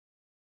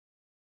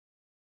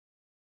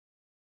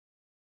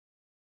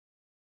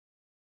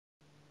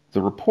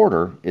The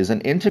reporter is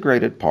an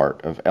integrated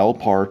part of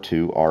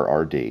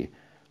LPAR2RRD,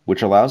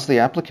 which allows the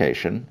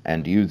application,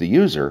 and you, the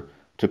user,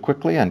 to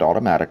quickly and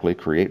automatically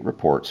create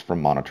reports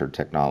from monitored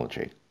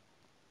technology.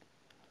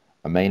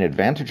 A main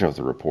advantage of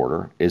the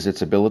reporter is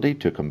its ability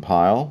to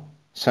compile,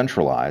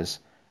 centralize,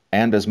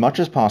 and as much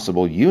as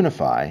possible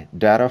unify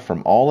data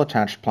from all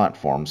attached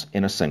platforms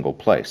in a single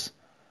place.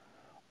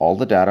 All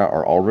the data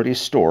are already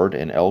stored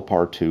in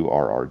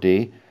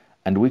LPAR2RRD,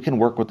 and we can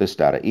work with this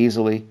data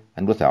easily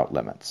and without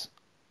limits.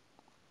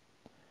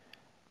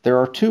 There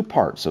are two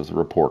parts of the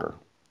reporter.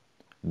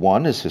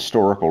 One is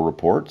historical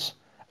reports,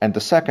 and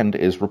the second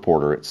is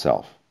reporter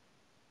itself.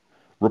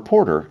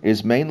 Reporter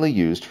is mainly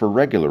used for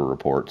regular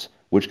reports,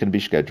 which can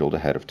be scheduled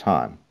ahead of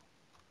time.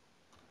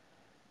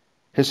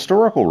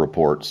 Historical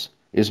reports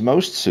is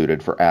most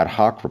suited for ad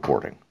hoc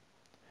reporting.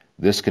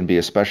 This can be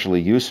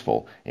especially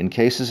useful in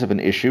cases of an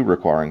issue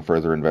requiring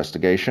further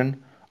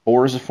investigation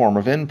or as a form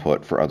of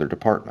input for other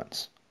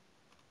departments.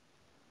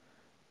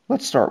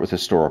 Let's start with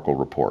historical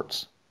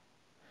reports.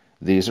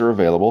 These are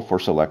available for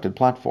selected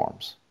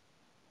platforms.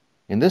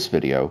 In this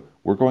video,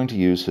 we're going to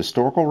use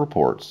historical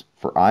reports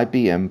for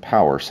IBM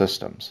POWER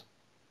Systems.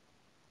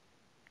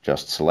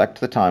 Just select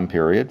the time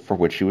period for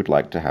which you would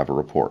like to have a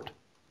report.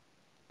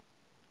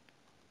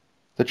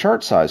 The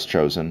chart size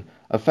chosen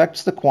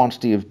affects the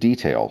quantity of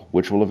detail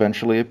which will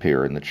eventually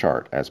appear in the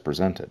chart as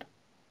presented.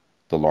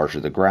 The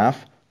larger the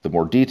graph, the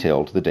more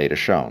detailed the data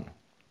shown.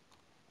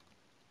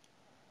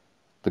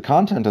 The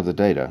content of the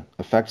data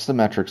affects the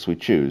metrics we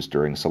choose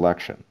during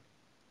selection.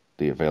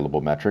 The available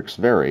metrics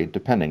vary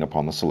depending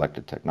upon the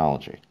selected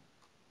technology.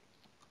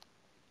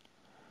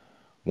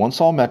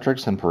 Once all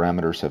metrics and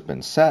parameters have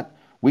been set,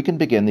 we can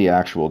begin the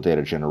actual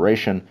data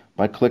generation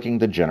by clicking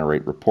the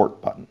Generate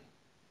Report button.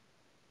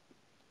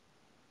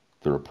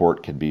 The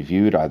report can be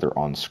viewed either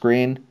on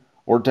screen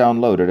or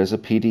downloaded as a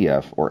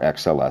PDF or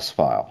XLS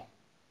file.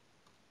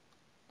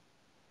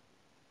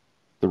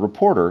 The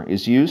reporter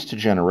is used to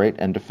generate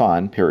and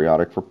define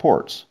periodic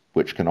reports,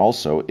 which can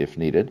also, if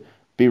needed,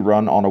 be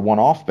run on a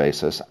one-off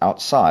basis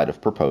outside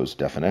of proposed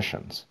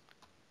definitions.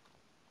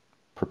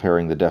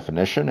 Preparing the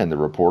definition in the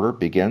reporter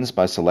begins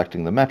by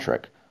selecting the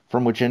metric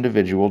from which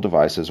individual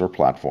devices or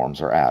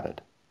platforms are added.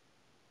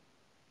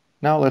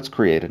 Now let's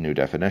create a new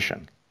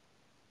definition.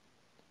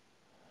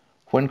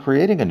 When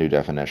creating a new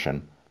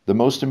definition, the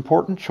most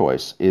important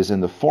choice is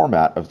in the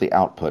format of the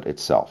output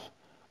itself,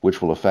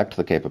 which will affect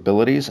the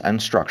capabilities and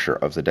structure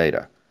of the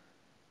data.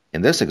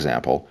 In this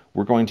example,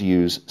 we're going to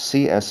use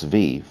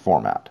CSV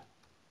format.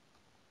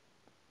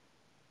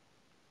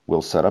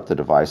 We'll set up the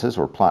devices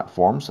or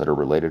platforms that are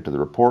related to the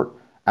report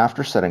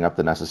after setting up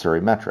the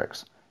necessary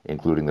metrics,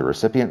 including the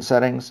recipient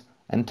settings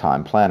and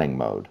time planning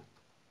mode.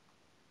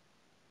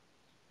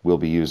 We'll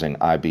be using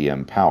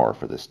IBM Power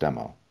for this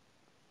demo.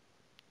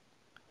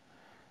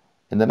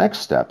 In the next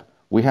step,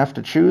 we have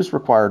to choose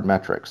required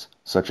metrics,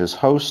 such as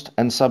host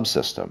and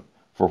subsystem,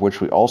 for which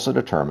we also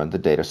determine the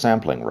data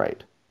sampling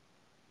rate.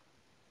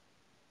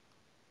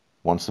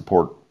 Once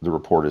the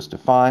report is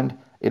defined,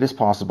 it is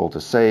possible to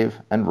save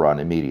and run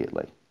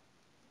immediately.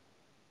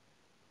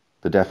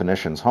 The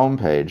definition's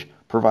homepage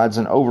provides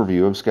an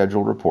overview of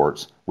scheduled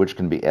reports which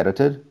can be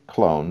edited,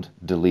 cloned,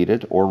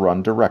 deleted, or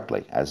run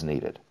directly as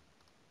needed.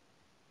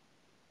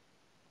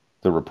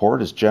 The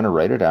report is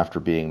generated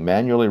after being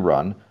manually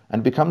run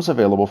and becomes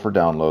available for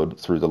download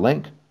through the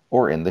link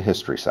or in the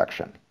History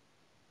section.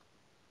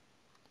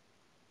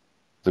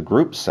 The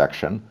Groups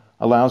section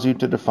allows you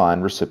to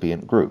define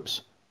recipient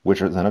groups,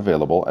 which are then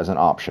available as an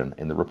option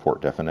in the report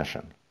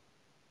definition.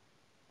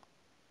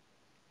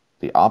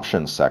 The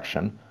Options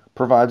section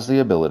provides the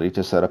ability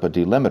to set up a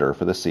delimiter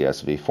for the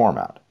CSV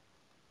format.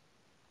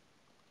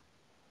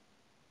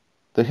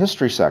 The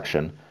History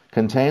section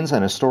contains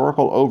an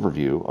historical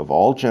overview of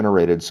all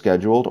generated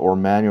scheduled or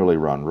manually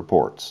run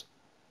reports.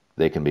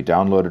 They can be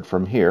downloaded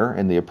from here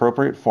in the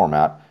appropriate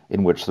format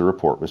in which the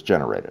report was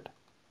generated.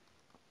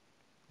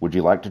 Would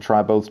you like to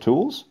try both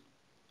tools?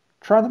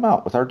 Try them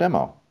out with our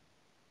demo.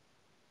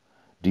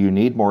 Do you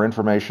need more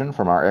information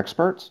from our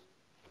experts?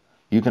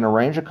 You can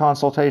arrange a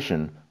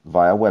consultation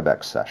via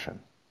WebEx session.